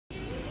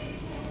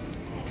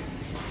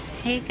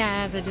Hey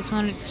guys, I just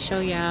wanted to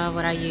show y'all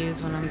what I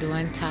use when I'm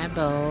doing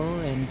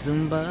Taibo and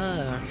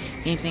Zumba or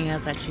anything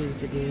else I choose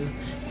to do.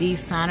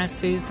 These sauna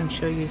suits, I'm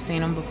sure you've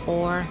seen them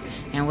before.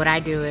 And what I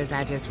do is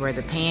I just wear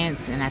the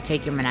pants and I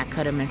take them and I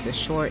cut them into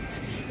shorts.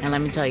 And let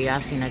me tell you,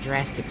 I've seen a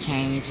drastic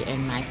change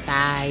in my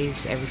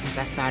thighs ever since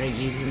I started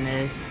using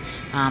this.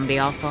 They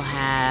also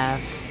have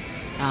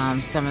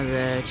some of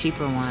the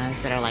cheaper ones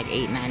that are like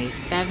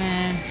 $8.97.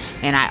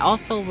 And I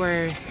also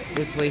wear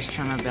this waist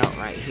trimmer belt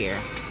right here.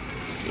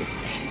 Excuse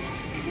me.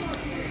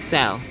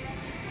 So,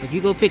 if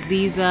you go pick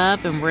these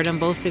up and wear them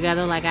both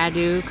together like I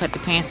do, cut the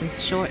pants into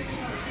shorts,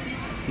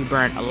 you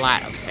burn a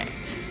lot of fat.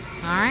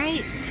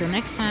 Alright, till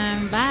next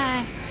time,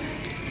 bye.